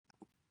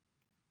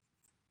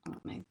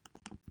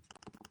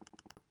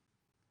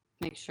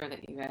make sure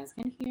that you guys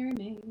can hear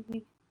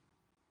me.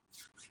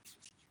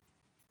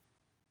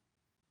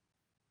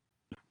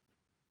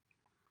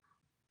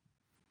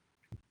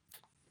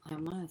 I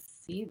want to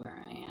see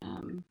where I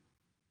am.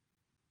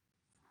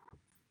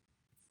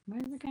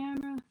 Where's the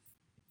camera?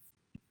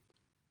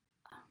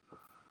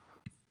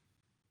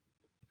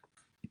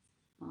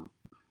 Oh.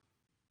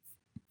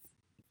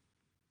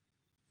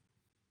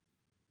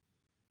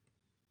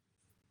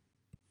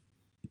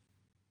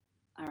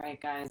 All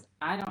right, guys.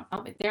 I don't.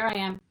 Oh, there I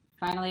am.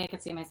 Finally, I can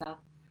see myself.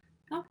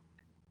 Oh,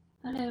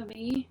 hello,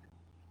 me.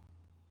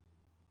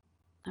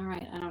 All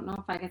right. I don't know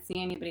if I can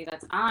see anybody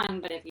that's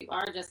on, but if you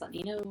are, just let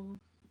me know.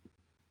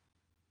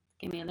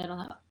 Give me a little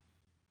help.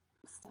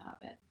 Stop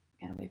it.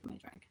 Get away from my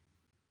drink.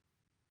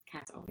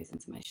 Cat's always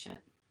into my shit.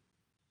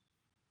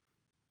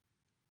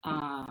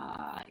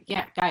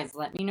 Yeah, guys,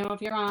 let me know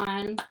if you're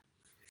on.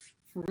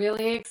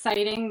 Really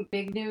exciting,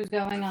 big news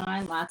going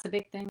on. Lots of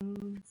big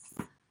things.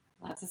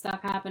 Lots of stuff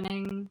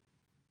happening.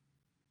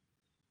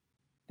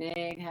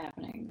 Big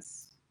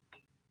happenings.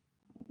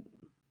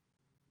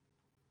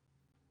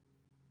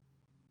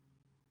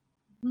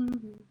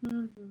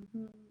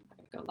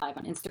 Go live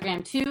on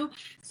Instagram too.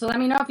 So let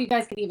me know if you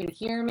guys can even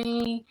hear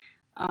me.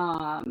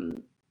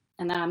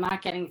 And then I'm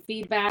not getting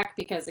feedback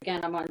because,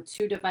 again, I'm on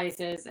 2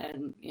 devices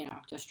and, you know,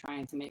 just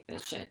trying to make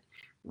this shit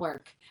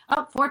work.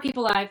 Oh, 4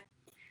 people live.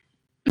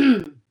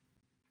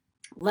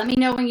 Let me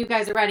know when you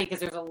guys are ready because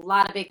there's a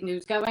lot of big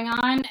news going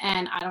on.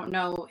 And I don't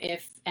know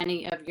if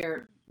any of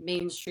your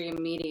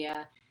mainstream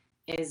media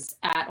is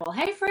at all.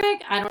 Hey,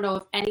 Frank, I don't know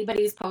if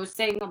anybody's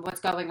posting what's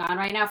going on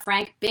right now.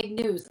 Frank, big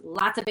news.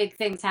 Lots of big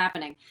things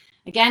happening.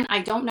 Again, I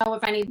don't know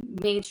if any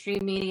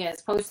mainstream media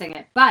is posting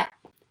it, but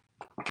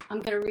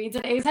I'm going to read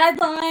today's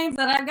headlines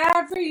that I've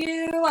got for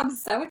you. I'm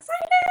so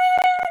excited.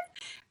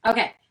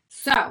 Okay,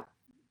 so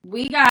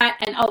we got,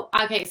 and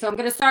okay, so I'm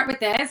going to start with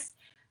this.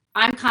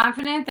 I'm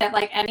confident that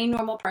like any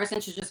normal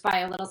person should just buy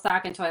a little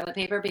stock in toilet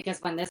paper because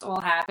when this all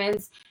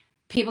happens,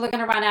 people are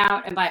going to run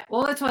out and buy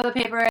all the toilet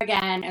paper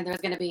again, and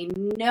there's going to be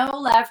no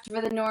left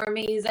for the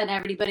normies and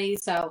everybody.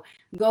 So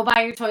go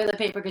buy your toilet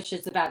paper because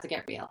shit's about to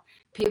get real.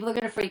 People are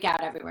going to freak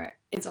out everywhere.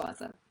 It's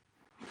awesome.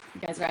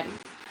 You guys ready?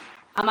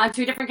 I'm on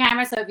 2 different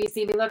cameras, so if you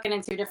see me looking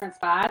in 2 different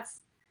spots,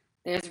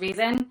 there's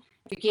reason.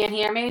 If you can't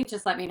hear me,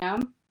 just let me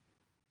know.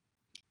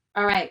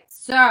 All right,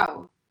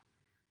 so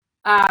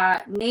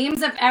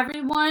names of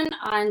everyone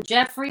on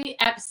Jeffrey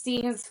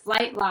Epstein's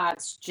flight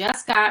logs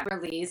just got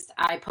released.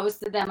 I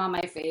posted them on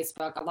my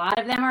Facebook. A lot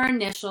of them are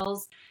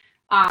initials.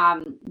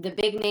 The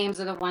big names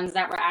are the ones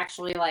that were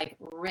actually like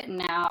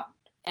written out,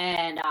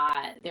 and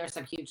there's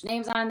some huge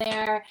names on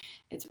there.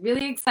 It's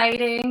really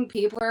exciting.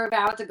 People are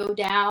about to go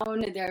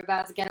down. They're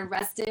about to get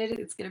arrested.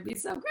 It's going to be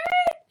so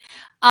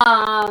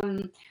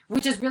great.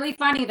 Which is really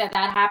funny that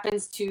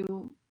happens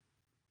to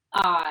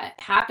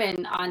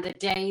happen on the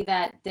day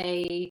that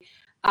they,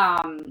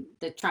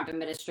 the Trump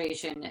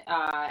administration,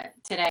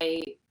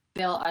 today,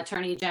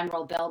 Attorney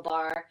General Bill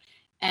Barr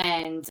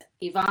and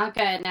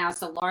Ivanka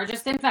announced the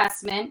largest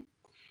investment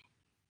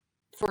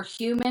for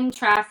human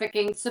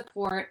trafficking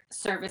support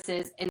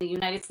services in the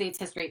United States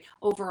history.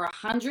 Over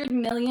 $100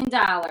 million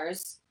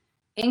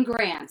in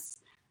grants.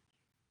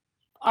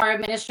 Our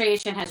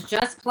administration has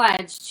just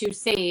pledged to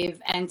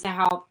save and to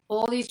help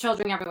all these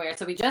children everywhere.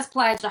 So we just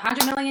pledged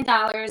 $100 million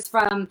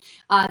from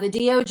the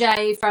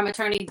DOJ, from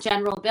Attorney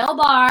General Bill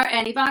Barr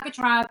and Ivanka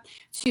Trump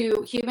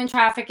to human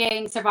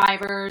trafficking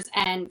survivors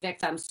and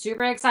victims.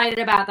 Super excited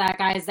about that,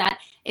 guys. That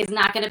is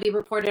not going to be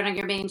reported on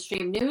your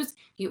mainstream news.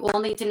 You all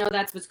need to know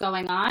that's what's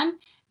going on.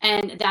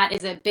 And that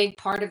is a big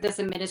part of this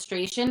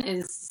administration,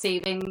 is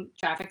saving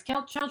trafficked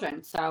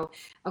children. So,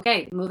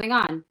 okay, moving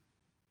on.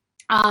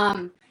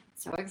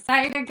 So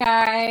excited,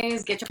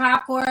 guys. Get your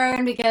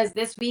popcorn because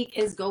this week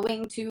is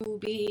going to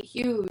be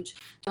huge.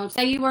 Don't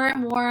say you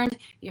weren't warned.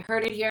 You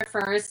heard it here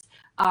first.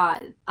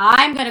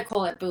 I'm going to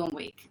call it Boom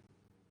Week.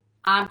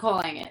 I'm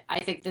calling it. I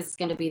think this is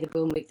going to be the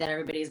Boom Week that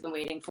everybody's been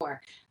waiting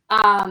for.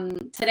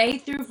 Today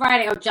through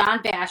Friday, John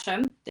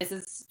Basham, this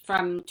is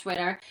from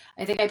Twitter.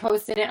 I think I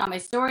posted it on my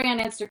story on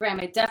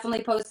Instagram. I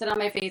definitely posted on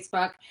my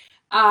Facebook.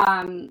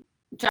 John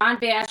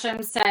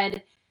Basham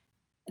said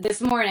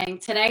this morning,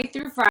 today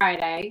through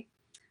Friday,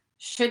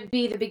 should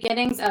be the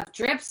beginnings of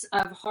drips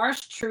of harsh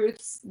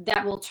truths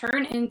that will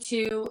turn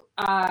into,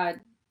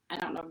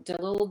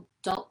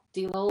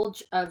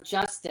 deluge of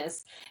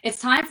justice.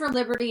 It's time for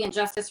liberty and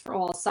justice for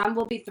all. Some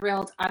will be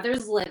thrilled,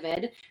 others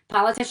livid.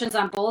 Politicians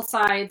on both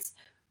sides.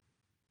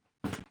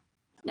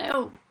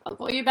 No, I'll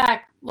call you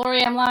back.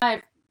 Lori, I'm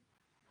live.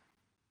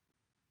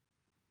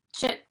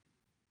 Shit.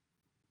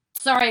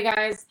 Sorry,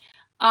 guys.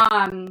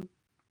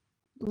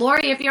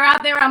 Lori, if you're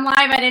out there, I'm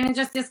live. I didn't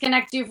just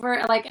disconnect you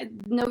for like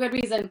no good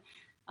reason.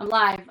 I'm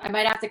live. I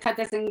might have to cut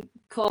this and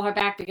call her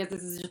back because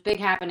this is just big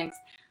happenings.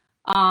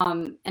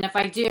 And if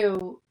I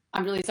do,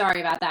 I'm really sorry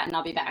about that, and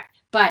I'll be back.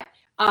 But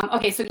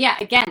okay, so yeah,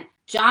 again,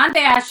 John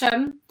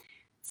Basham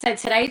said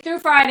today through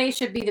Friday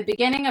should be the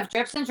beginning of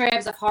drips and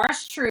drabs of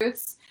harsh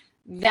truths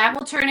that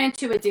will turn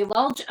into a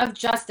deluge of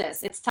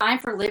justice. It's time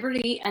for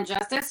liberty and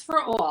justice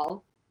for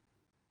all.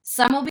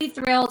 Some will be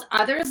thrilled,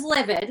 others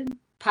livid.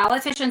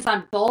 Politicians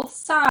on both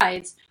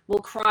sides will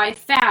cry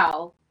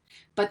foul,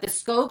 but the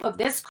scope of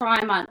this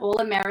crime on all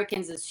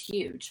Americans is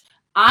huge.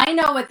 I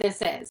know what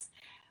this is.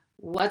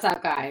 What's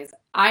up, guys?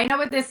 I know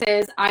what this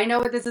is. I know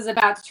what this is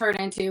about to turn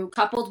into,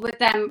 coupled with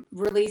them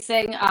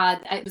releasing,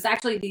 it was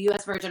actually the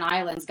U.S. Virgin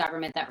Islands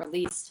government that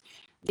released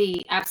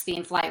the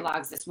Epstein flight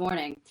logs this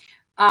morning.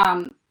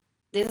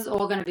 This is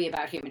all going to be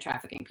about human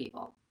trafficking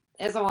people.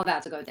 It's all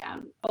about to go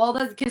down. All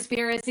the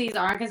conspiracies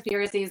aren't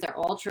conspiracies. They're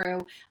all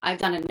true. I've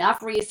done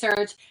enough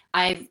research.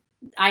 I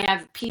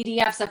have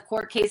PDFs of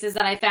court cases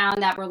that I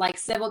found that were like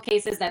civil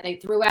cases that they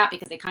threw out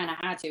because they kind of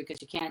had to,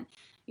 because you can't,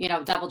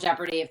 double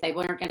jeopardy if they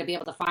weren't going to be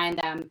able to find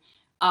them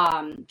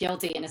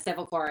guilty in a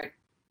civil court.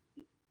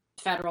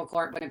 Federal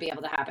court wouldn't be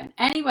able to happen.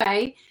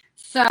 Anyway,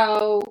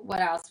 so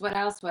what else?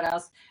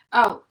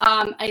 Oh,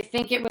 I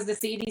think it was the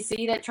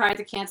CDC that tried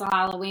to cancel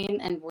Halloween,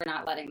 and we're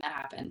not letting that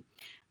happen.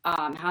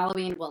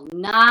 Halloween will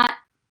not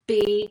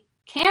be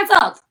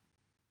canceled.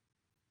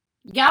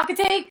 Y'all can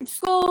take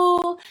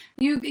school,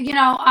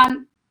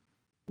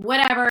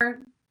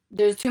 whatever.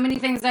 There's too many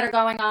things that are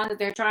going on that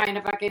they're trying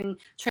to fucking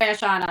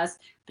trash on us,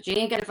 but you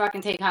ain't gonna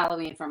fucking take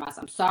Halloween from us.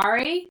 I'm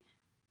sorry.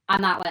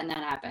 I'm not letting that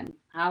happen.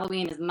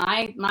 Halloween is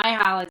my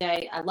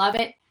holiday. I love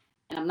it,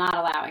 and I'm not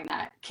allowing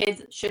that.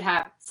 Kids should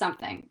have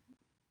something.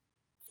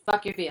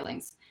 Fuck your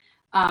feelings.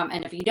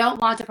 And if you don't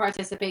want to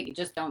participate, you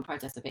just don't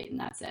participate, and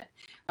that's it.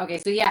 Okay,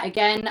 so yeah,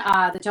 again,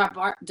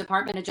 the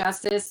Department of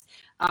Justice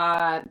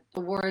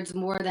awards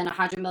more than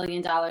 $100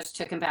 million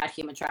to combat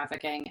human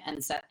trafficking and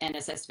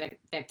assist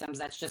victims.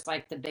 That's just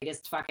like the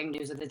biggest fucking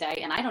news of the day,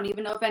 and I don't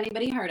even know if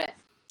anybody heard it.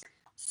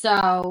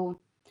 So,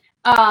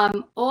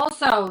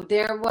 also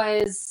there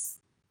was,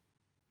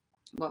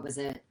 what was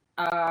it?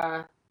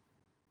 There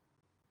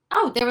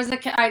was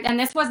and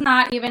this was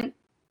not even,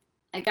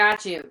 I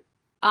got you.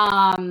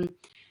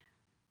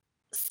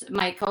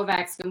 Mike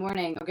Kovacs, good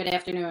morning or good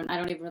afternoon. I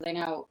don't even really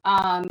know.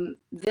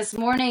 This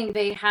morning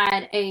they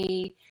had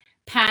a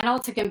panel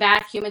to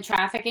combat human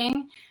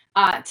trafficking.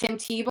 Tim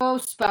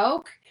Tebow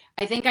spoke.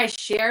 I think I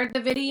shared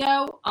the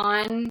video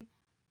on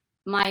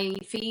my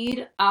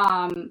feed,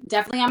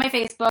 definitely on my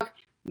Facebook.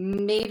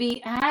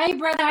 Maybe, hey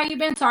brother, how you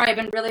been? Sorry, I've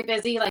been really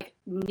busy, like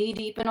knee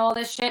deep in all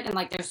this shit, and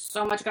like there's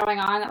so much going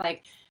on that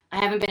like I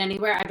haven't been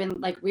anywhere. I've been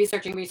like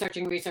researching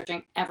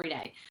every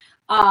day.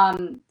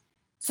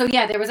 So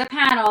yeah, there was a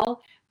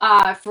panel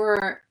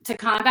to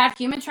combat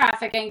human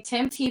trafficking.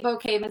 Tim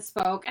Tebow came and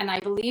spoke, and I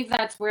believe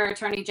that's where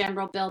Attorney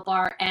General Bill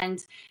Barr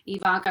and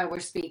Ivanka were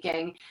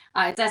speaking.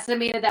 It's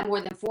estimated that more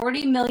than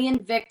 40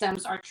 million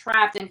victims are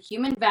trapped in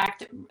human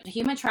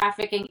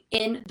trafficking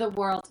in the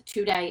world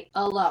today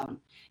alone.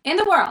 In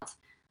the world,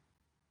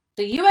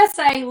 the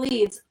USA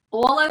leads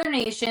all other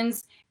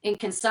nations in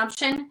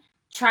consumption.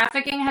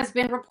 Trafficking has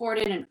been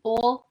reported in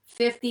all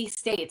 50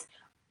 states.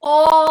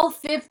 All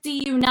 50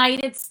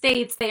 United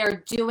States, they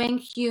are doing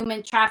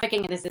human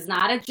trafficking. This is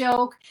not a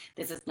joke.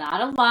 This is not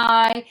a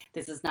lie.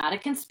 This is not a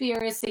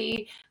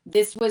conspiracy.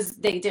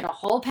 They did a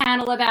whole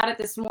panel about it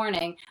this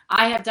morning.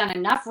 I have done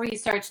enough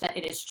research that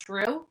it is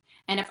true.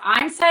 And if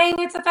I'm saying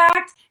it's a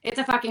fact, it's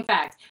a fucking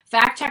fact.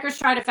 Fact checkers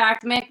try to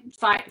fact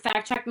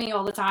check me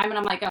all the time. And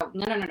I'm like, oh,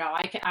 no.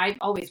 I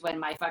always win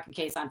my fucking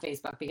case on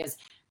Facebook because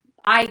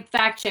I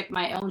fact check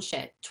my own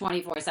shit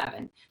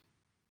 24/7.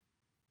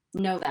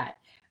 Know that.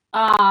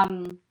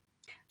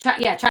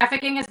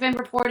 Trafficking has been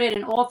reported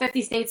in all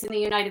 50 states in the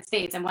United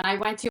States. And when I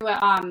went to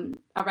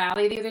a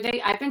rally the other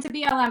day, I've been to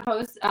BLM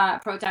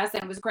protest,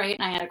 and it was great.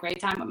 And I had a great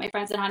time with my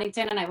friends in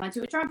Huntington. And I went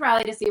to a Trump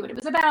rally to see what it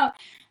was about.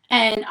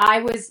 And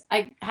I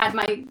had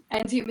my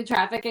anti-human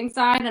trafficking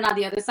sign, and on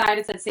the other side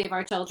it said "Save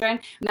Our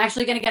Children." I'm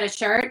actually going to get a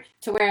shirt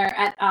to wear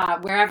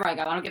at wherever I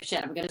go. I don't give a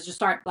shit. I'm going to just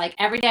start like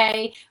every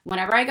day.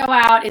 Whenever I go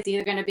out, it's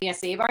either going to be a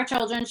 "Save Our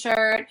Children"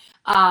 shirt,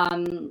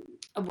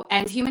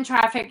 and human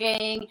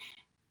trafficking.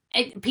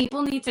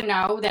 People need to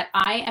know that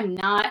I am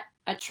not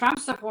a Trump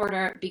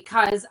supporter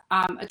because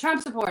I'm a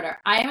Trump supporter.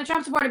 I am a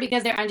Trump supporter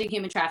because they're ending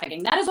human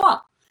trafficking. That is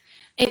all.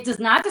 It does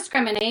not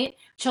discriminate.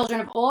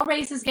 Children of all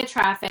races get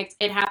trafficked.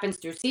 It happens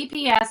through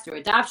CPS, through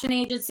adoption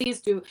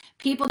agencies, through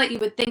people that you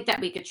would think that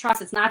we could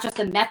trust. It's not just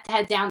a meth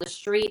head down the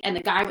street and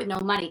the guy with no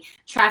money.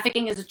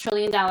 Trafficking is $1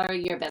 trillion a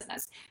year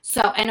business.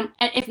 So, and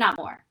if not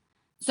more.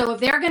 So if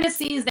they're going to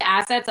seize the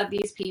assets of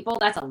these people,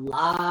 that's a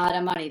lot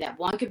of money that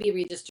one could be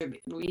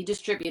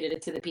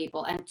redistributed to the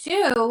people, and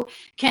two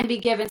can be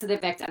given to the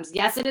victims.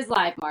 Yes, it is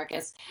live,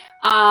 Marcus.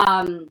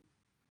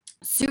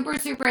 Super,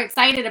 super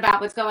excited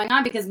about what's going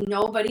on because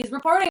nobody's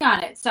reporting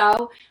on it.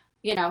 So,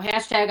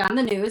 hashtag I'm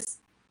the news.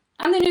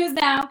 I'm the news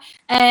now.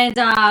 And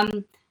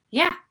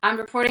I'm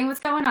reporting what's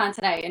going on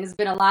today. And there's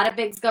been a lot of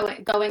big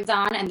goings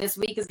on. And this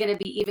week is going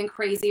to be even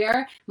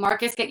crazier.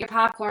 Marcus, get your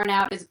popcorn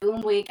out. It's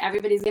boom week.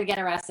 Everybody's going to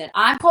get arrested.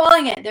 I'm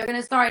calling it. They're going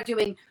to start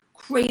doing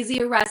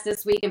crazy arrests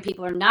this week. And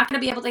people are not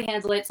going to be able to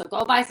handle it. So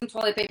go buy some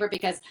toilet paper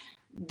because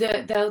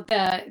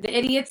the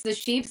idiots, the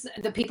sheeps,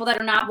 the people that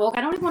are not woke,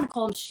 I don't even want to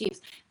call them sheeps,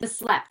 the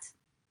slept.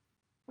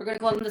 we're going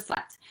to call them the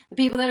sluts, the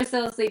people that are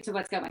still asleep to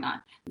what's going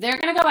on. They're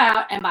going to go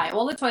out and buy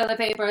all the toilet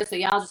paper. So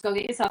y'all just go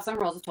get yourself some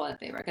rolls of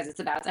toilet paper because it's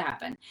about to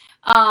happen.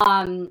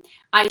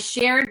 I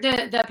shared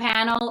the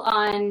panel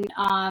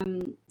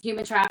on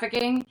human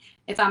trafficking.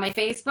 It's on my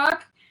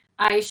Facebook.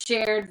 I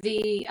shared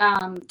the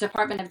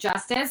Department of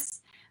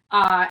Justice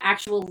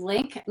actual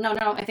link. No,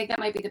 I think that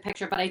might be the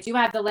picture, but I do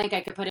have the link.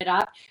 I could put it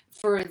up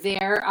for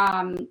their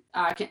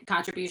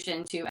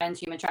contribution to end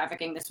human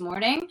trafficking this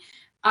morning.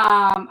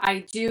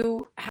 I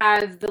do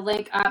have the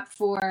link up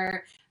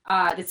for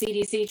the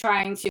CDC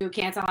trying to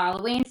cancel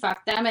Halloween.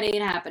 Fuck them, it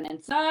ain't happening.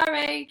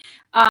 Sorry.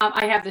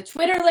 I have the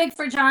Twitter link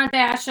for John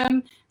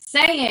Basham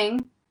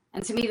saying,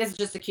 and to me this is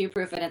just a Q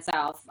proof in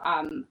itself.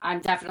 I'm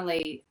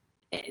definitely,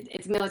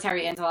 it's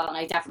military intel, and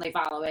I definitely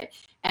follow it.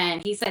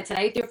 And he said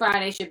today through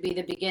Friday should be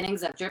the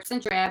beginnings of drips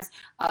and drabs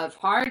of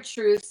hard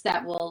truths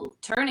that will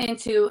turn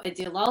into a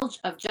deluge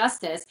of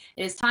justice.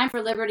 It is time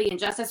for liberty and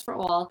justice for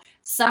all.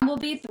 Some will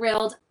be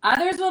thrilled,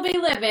 others will be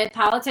livid.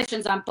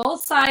 Politicians on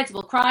both sides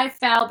will cry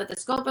foul, but the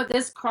scope of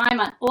this crime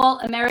on all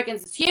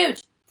Americans is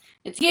huge.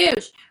 It's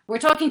huge. We're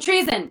talking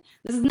treason.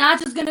 This is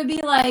not just going to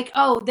be like,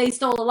 oh, they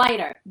stole a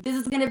lighter. This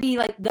is going to be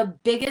like the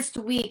biggest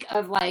week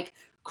of like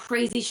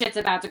crazy shit's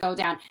about to go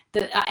down.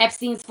 The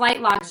Epstein's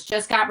flight logs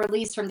just got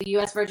released from the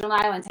U.S. Virgin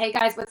Islands. Hey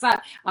guys, what's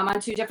up? I'm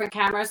on 2 different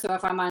cameras, so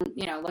if I'm on,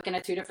 looking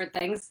at 2 different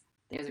things,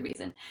 there's a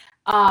reason.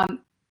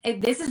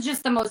 This is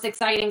just the most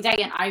exciting day,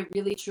 and I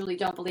really, truly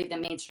don't believe the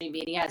mainstream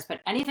media has put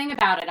anything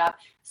about it up.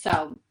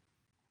 So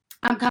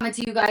I'm coming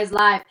to you guys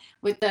live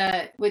with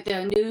the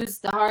news,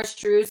 the harsh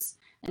truths,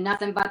 and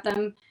nothing but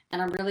them.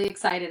 And I'm really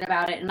excited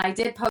about it. And I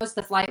did post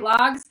the flight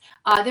logs.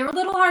 They were a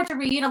little hard to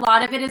read. A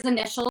lot of it is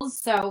initials.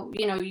 So,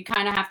 you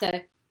kind of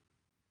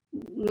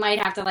might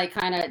have to like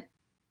kind of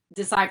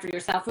decide for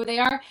yourself who they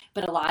are.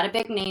 But a lot of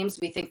big names.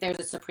 We think there's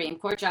a Supreme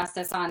Court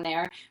justice on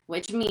there,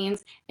 which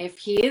means if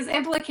he is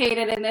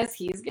implicated in this,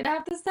 he's going to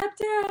have to step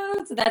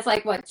down. So that's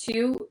like,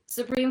 2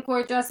 Supreme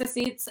Court justice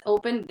seats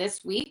open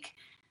this week.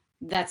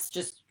 That's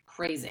just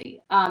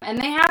crazy.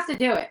 And they have to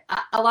do it.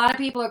 A lot of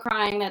people are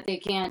crying that they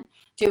can't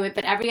do it,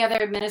 but every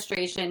other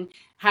administration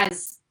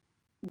has,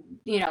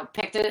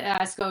 picked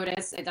a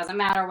SCOTUS. It doesn't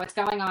matter what's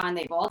going on.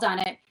 They've all done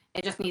it.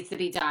 It just needs to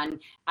be done.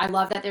 I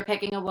love that they're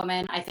picking a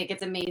woman. I think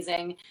it's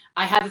amazing.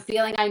 I have a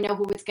feeling I know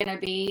who it's going to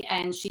be,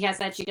 and she has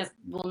said she just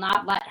will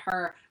not let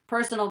her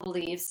personal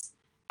beliefs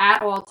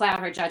at all cloud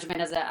her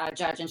judgment as a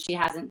judge, and she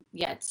hasn't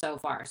yet so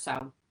far.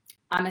 So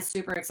I'm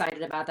super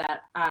excited about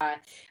that.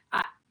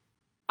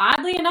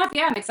 Oddly enough,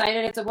 yeah, I'm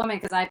excited it's a woman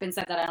because I've been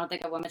said that I don't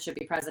think a woman should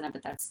be president,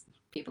 but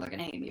people are going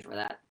to hate me for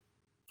that.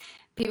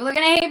 People are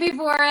going to hate me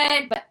for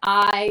it, but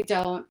I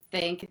don't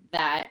think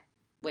that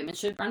women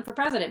should run for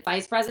president.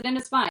 Vice president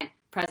is fine.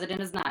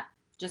 President is not.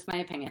 Just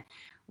my opinion.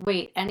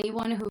 Wait,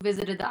 anyone who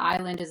visited the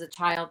island is a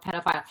child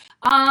pedophile.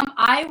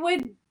 I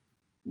would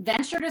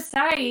venture to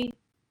say,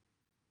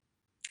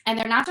 and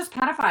they're not just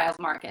pedophiles,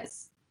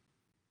 Marcus.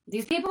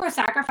 These people are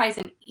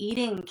sacrificing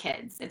eating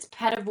kids. It's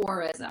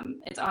pedivorism.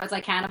 It's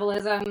like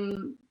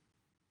cannibalism,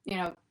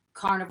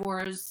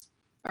 carnivores,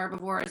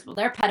 herbivores. Well,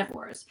 they're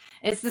pedivores.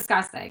 It's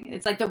disgusting.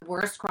 It's like the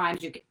worst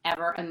crimes you could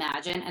ever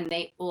imagine, and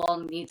they all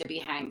need to be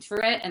hanged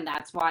for it. And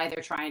that's why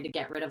they're trying to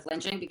get rid of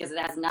lynching, because it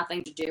has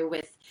nothing to do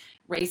with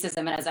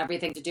racism. It has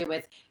everything to do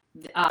with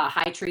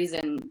high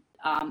treason.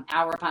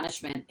 Our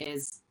punishment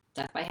is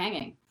death by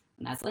hanging,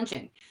 and that's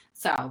lynching.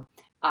 So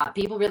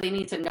people really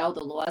need to know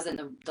the laws and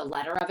the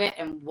letter of it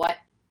and what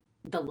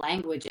the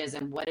language is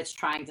and what it's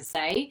trying to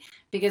say,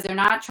 because they're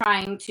not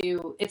trying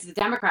to, it's the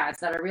Democrats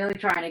that are really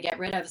trying to get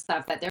rid of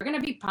stuff that they're going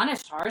to be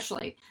punished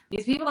harshly.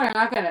 These people are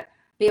not going to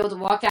be able to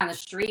walk down the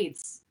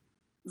streets.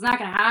 It's not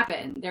going to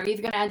happen. They're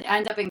either going to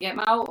end up in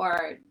Gitmo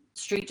or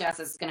street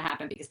justice is going to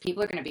happen, because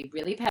people are going to be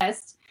really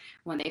pissed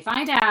when they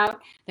find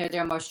out they're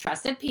their most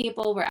trusted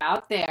people were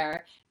out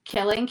there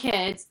killing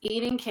kids,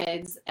 eating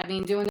kids. I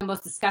mean, doing the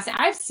most disgusting.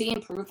 I've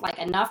seen proof, like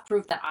enough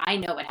proof that I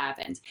know it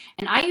happened.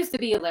 And I used to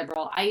be a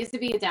liberal. I used to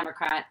be a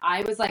Democrat.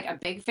 I was like a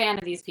big fan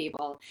of these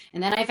people.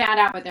 And then I found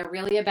out what they're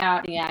really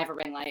about. And yeah, I have a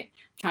ring light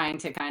trying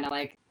to kind of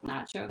like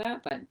not show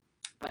that, but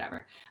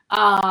whatever.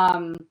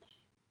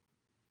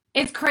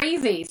 It's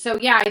crazy. So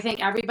yeah, I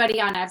think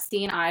everybody on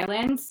Epstein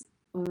Island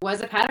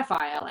was a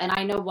pedophile. And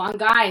I know one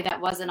guy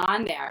that wasn't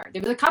on there.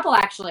 There was a couple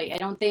actually. I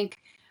don't think,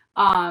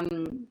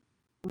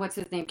 what's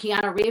his name?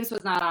 Keanu Reeves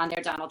was not on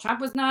there. Donald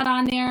Trump was not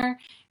on there.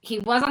 He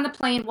was on the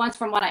plane once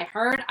from what I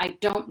heard. I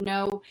don't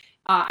know.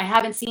 I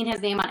haven't seen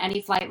his name on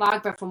any flight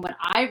log, but from what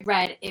I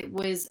read, it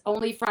was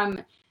only from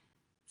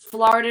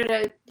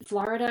Florida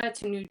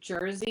to New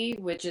Jersey,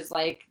 which is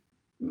like,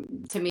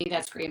 to me,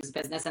 that screams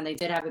business. And they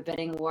did have a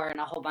bidding war and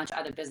a whole bunch of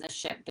other business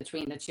shit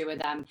between the two of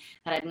them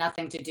that had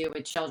nothing to do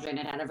with children.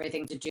 It had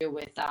everything to do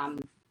with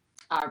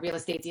real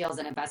estate deals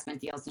and investment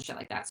deals and shit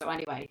like that. So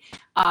anyway,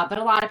 but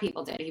a lot of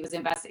people did. He was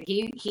invested.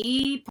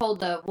 He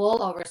pulled the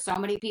wool over so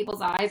many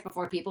people's eyes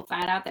before people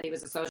found out that he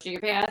was a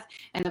sociopath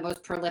and the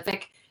most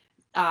prolific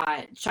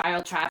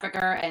child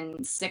trafficker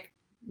and sick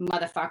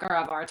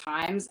motherfucker of our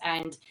times,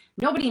 and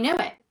nobody knew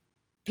it.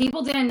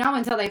 People didn't know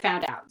until they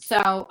found out.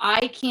 So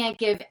I can't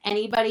give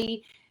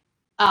anybody,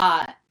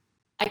 uh,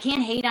 I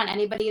can't hate on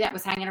anybody that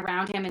was hanging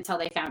around him until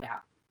they found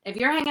out. If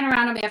you're hanging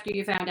around him after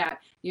you found out,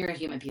 you're a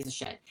human piece of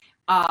shit.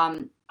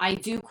 I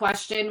do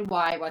question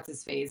why, what's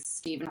his face,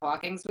 Stephen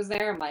Hawkins was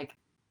there. I'm like,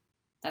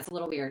 that's a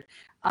little weird.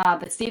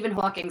 But Stephen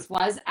Hawkins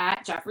was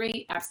at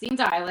Jeffrey Epstein's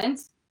island.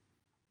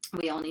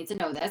 We all need to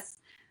know this.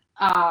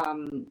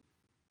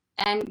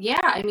 And yeah,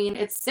 I mean,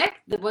 it's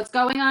sick. What's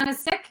going on is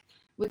sick.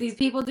 What these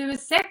people do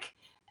is sick.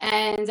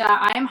 And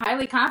I am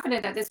highly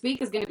confident that this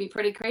week is going to be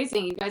pretty crazy.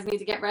 You guys need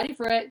to get ready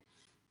for it.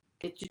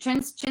 Get your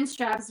chin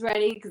straps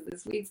ready because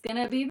this week's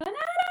going to be bananas.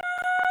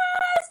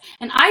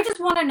 And I just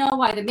want to know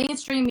why the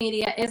mainstream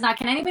media is not.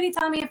 Can anybody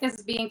tell me if this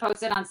is being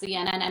posted on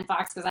CNN and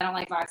Fox? Because I don't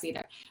like Fox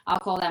either. I'll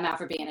call them out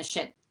for being a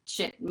shit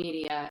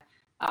media,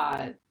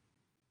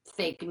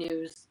 fake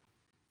news.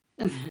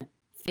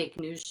 Fake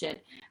news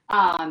shit.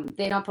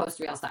 They don't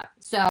post real stuff.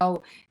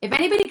 So if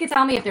anybody could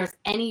tell me if there's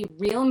any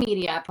real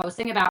media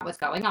posting about what's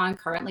going on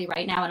currently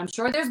right now, and I'm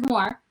sure there's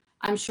more.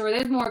 I'm sure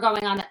there's more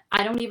going on that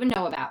I don't even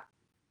know about.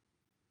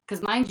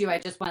 Because mind you, I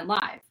just went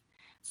live.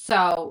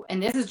 So,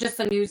 and this is just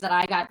the news that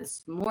I got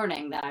this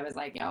morning that I was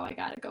like, yo, I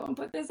gotta go and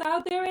put this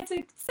out there. It's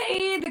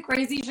insane, the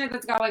crazy shit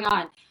that's going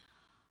on.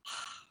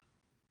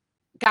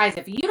 Guys,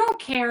 if you don't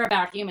care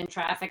about human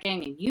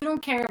trafficking and you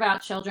don't care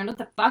about children, what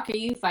the fuck are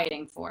you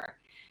fighting for?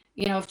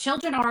 You know, if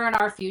children are in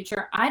our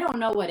future, I don't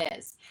know what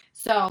is.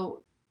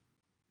 So,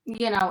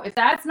 you know, if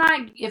that's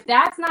not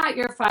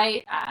your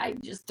fight, I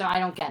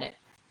don't get it.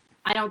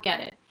 I don't get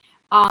it.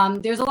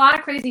 There's a lot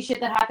of crazy shit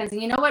that happens,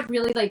 and you know what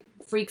really like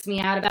freaks me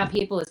out about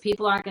people is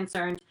people aren't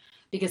concerned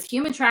because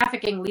human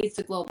trafficking leads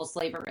to global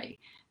slavery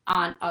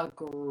on a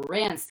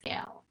grand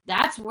scale.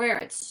 That's where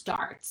it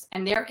starts,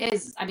 and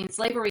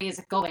slavery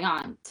is going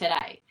on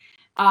today,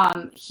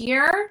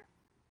 here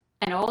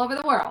and all over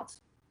the world.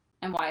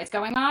 And why it's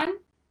going on?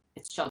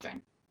 It's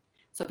children.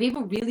 So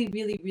people really,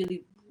 really,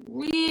 really,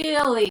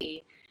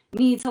 really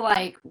need to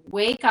like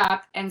wake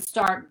up and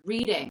start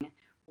read,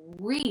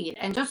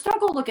 and just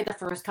don't go look at the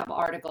first couple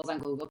articles on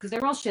Google because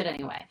they're all shit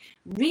anyway.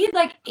 Read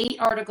like 8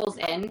 articles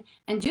in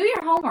and do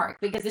your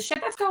homework because the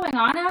shit that's going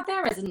on out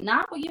there is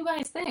not what you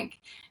guys think.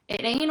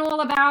 It ain't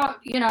all about,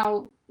 you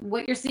know,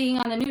 what you're seeing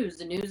on the news.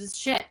 The news is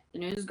shit. The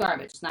news is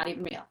garbage. It's not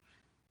even real.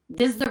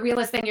 This is the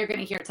realest thing you're going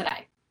to hear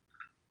today.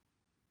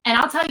 And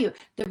I'll tell you,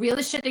 the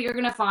realest shit that you're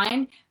going to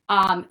find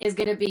is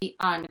going to be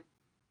on,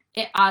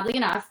 oddly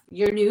enough,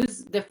 your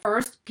news. The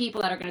first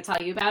people that are going to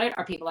tell you about it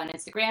are people on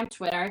Instagram,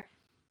 Twitter.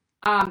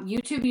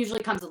 YouTube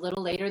usually comes a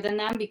little later than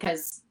them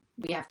because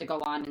we have to go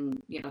on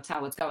and, you know,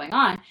 tell what's going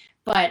on.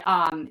 But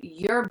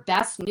your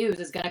best news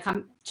is going to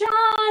come.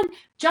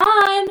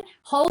 John,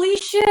 holy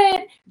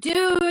shit,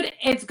 dude,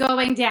 it's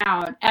going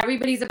down.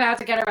 Everybody's about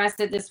to get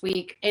arrested this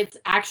week. It's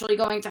actually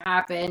going to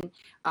happen.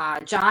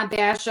 John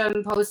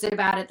Basham posted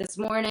about it this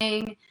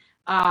morning.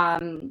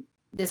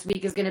 This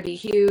week is going to be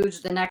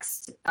huge. The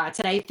next,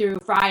 today through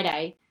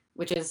Friday,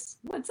 which is,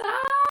 what's up?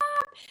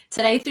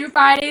 Today through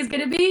Friday is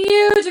going to be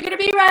huge. You're going to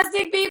be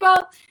arresting people.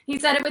 He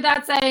said it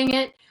without saying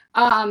it.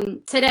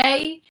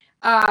 Today,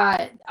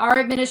 our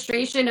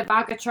administration,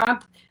 Ivanka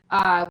Trump,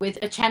 with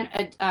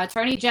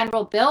Attorney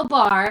General Bill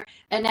Barr,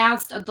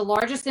 announced the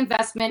largest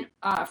investment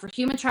for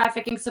human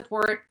trafficking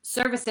support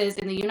services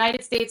in the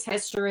United States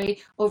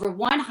history, over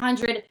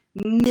 $100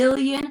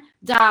 million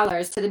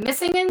to the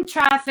missing and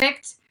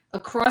trafficked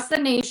across the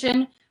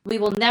nation. We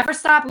will never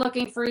stop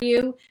looking for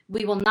you.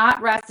 We will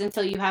not rest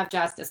until you have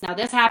justice. Now,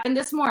 this happened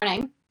this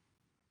morning.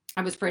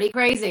 It was pretty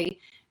crazy.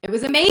 It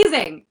was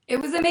amazing.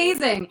 It was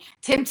amazing.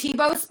 Tim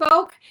Tebow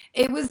spoke.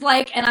 It was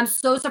like, and I'm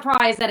so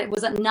surprised that it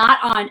was not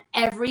on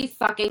every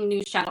fucking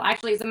news channel.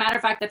 Actually, as a matter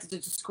of fact, that's a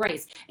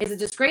disgrace. It's a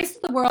disgrace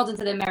to the world and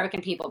to the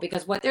American people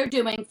because what they're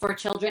doing for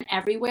children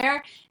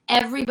everywhere,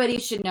 everybody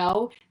should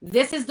know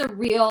this is the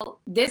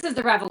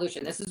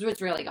revolution. This is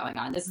what's really going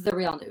on. This is the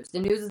real news. The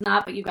news is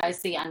not what you guys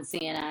see on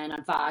CNN,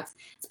 on Fox.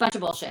 It's a bunch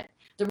of bullshit.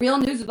 The real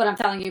news is what I'm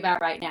telling you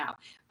about right now.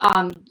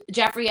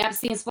 Jeffrey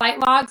Epstein's flight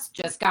logs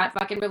just got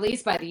fucking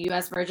released by the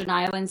U.S. Virgin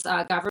Islands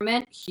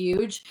government.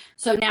 Huge.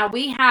 So now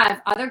we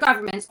have other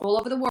governments all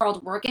over the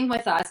world working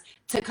with us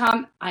to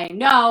come. I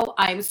know.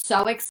 I'm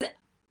so excited.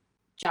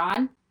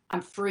 John,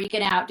 I'm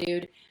freaking out,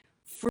 dude.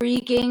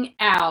 Freaking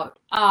out.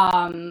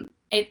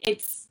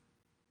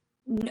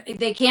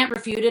 They can't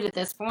refute it at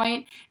this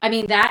point. I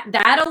mean,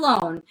 that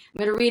alone, I'm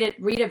going to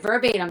read it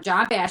verbatim.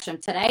 John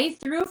Basham, today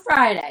through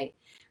Friday,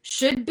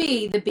 should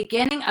be the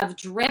beginning of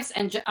drips,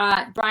 and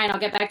Brian, I'll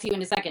get back to you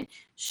in a second,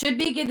 should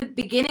be the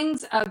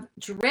beginnings of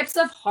drips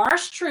of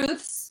harsh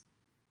truths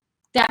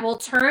that will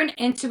turn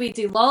into a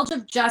deluge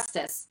of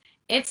justice.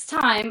 It's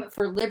time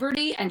for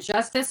liberty and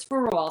justice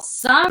for all.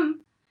 Some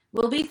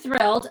will be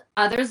thrilled,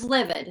 others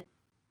livid.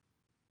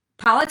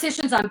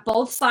 Politicians on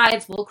both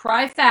sides will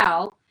cry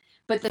foul,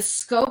 but the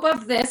scope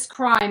of this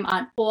crime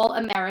on all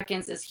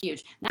Americans is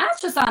huge. Now,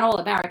 it's just on all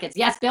Americans.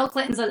 Yes, Bill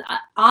Clinton's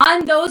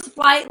on those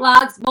flight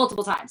logs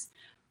multiple times.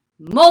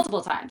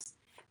 Multiple times.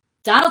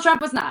 Donald Trump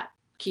was not.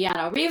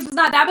 Keanu Reeves was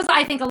not. That was,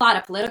 I think, a lot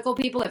of political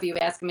people, if you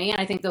ask me. And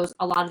I think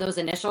a lot of those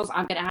initials,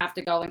 I'm going to have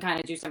to go and kind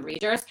of do some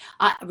research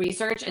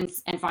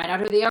and find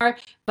out who they are.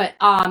 But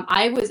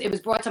it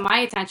was brought to my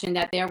attention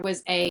that there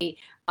was a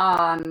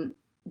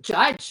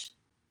judge.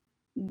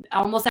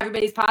 Almost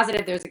everybody's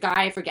positive. There's a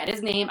guy, I forget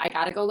his name. I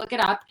got to go look it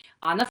up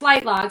on the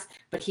flight logs.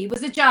 But he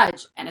was a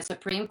judge and a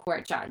Supreme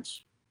Court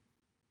judge.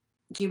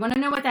 Do you want to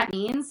know what that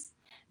means?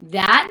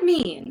 That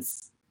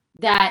means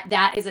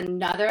that is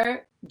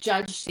another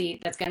judge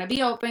seat that's going to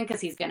be open because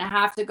he's going to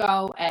have to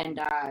go and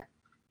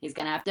he's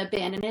going to have to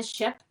abandon his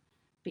ship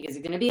because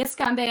he's going to be a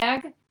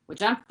scumbag,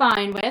 which I'm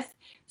fine with.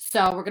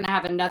 So we're going to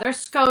have another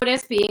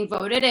SCOTUS being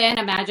voted in.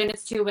 Imagine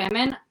it's 2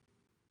 women.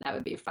 That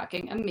would be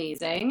fucking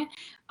amazing.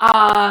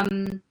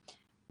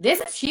 This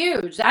is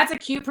huge. That's a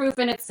Q proof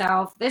in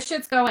itself. This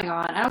shit's going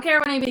on. I don't care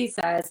what anybody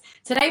says.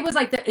 Today was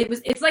like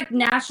it's like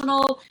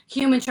National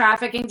Human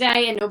Trafficking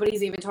Day and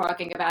nobody's even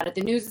talking about it. The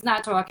news is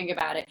not talking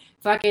about it.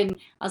 Fucking,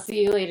 I'll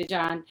see you later,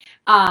 John.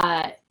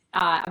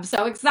 I'm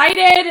so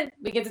excited.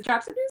 We get to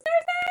drop some news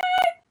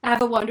Thursday.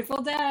 Have a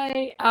wonderful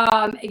day.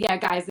 Yeah,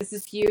 guys, this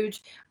is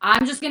huge.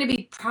 I'm just going to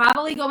be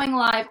probably going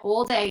live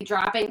all day,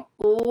 dropping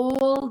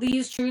all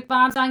these truth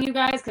bombs on you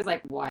guys because,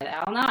 like, why the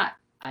hell not?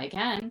 I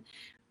can.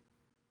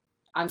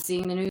 I'm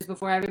seeing the news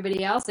before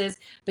everybody else is.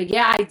 But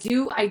yeah, I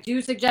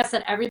do suggest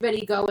that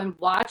everybody go and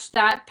watch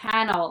that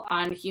panel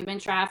on human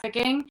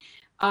trafficking.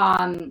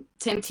 Tim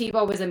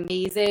Tebow was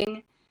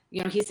amazing.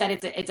 You know, he said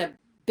it's a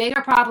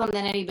bigger problem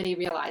than anybody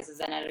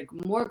realizes and at a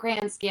more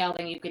grand scale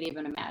than you could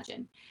even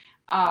imagine.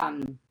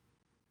 And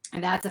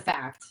that's a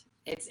fact.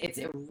 It's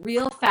a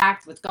real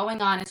fact. What's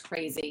going on is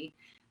crazy.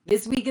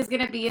 This week is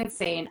going to be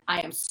insane. I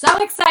am so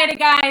excited,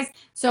 guys.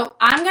 So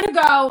I'm going to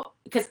go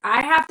because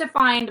I have to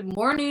find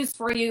more news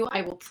for you.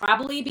 I will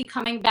probably be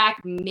coming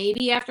back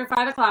maybe after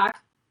 5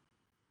 o'clock.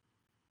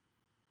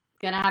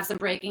 Going to have some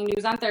breaking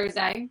news on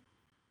Thursday.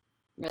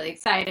 Really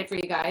excited for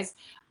you guys.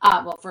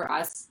 Well, for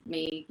us,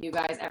 me, you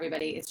guys,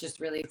 everybody. It's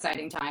just really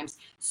exciting times.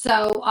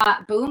 So,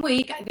 boom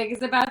week. I think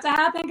it's about to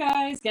happen,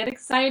 guys. Get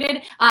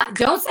excited.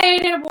 Don't say I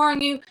didn't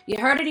warn you. You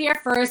heard it here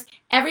first.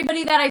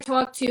 Everybody that I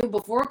talked to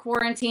before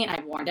quarantine,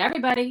 I warned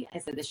everybody. I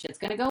said this shit's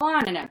going to go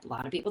on. And a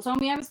lot of people told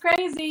me I was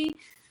crazy.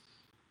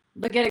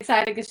 But get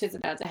excited because shit's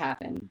about to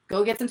happen.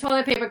 Go get some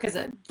toilet paper because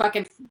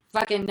fucking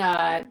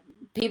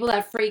people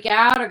that freak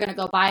out are going to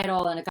go buy it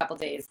all in a couple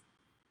days.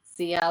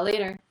 See y'all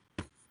later.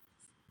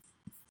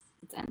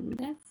 Let's end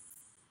this.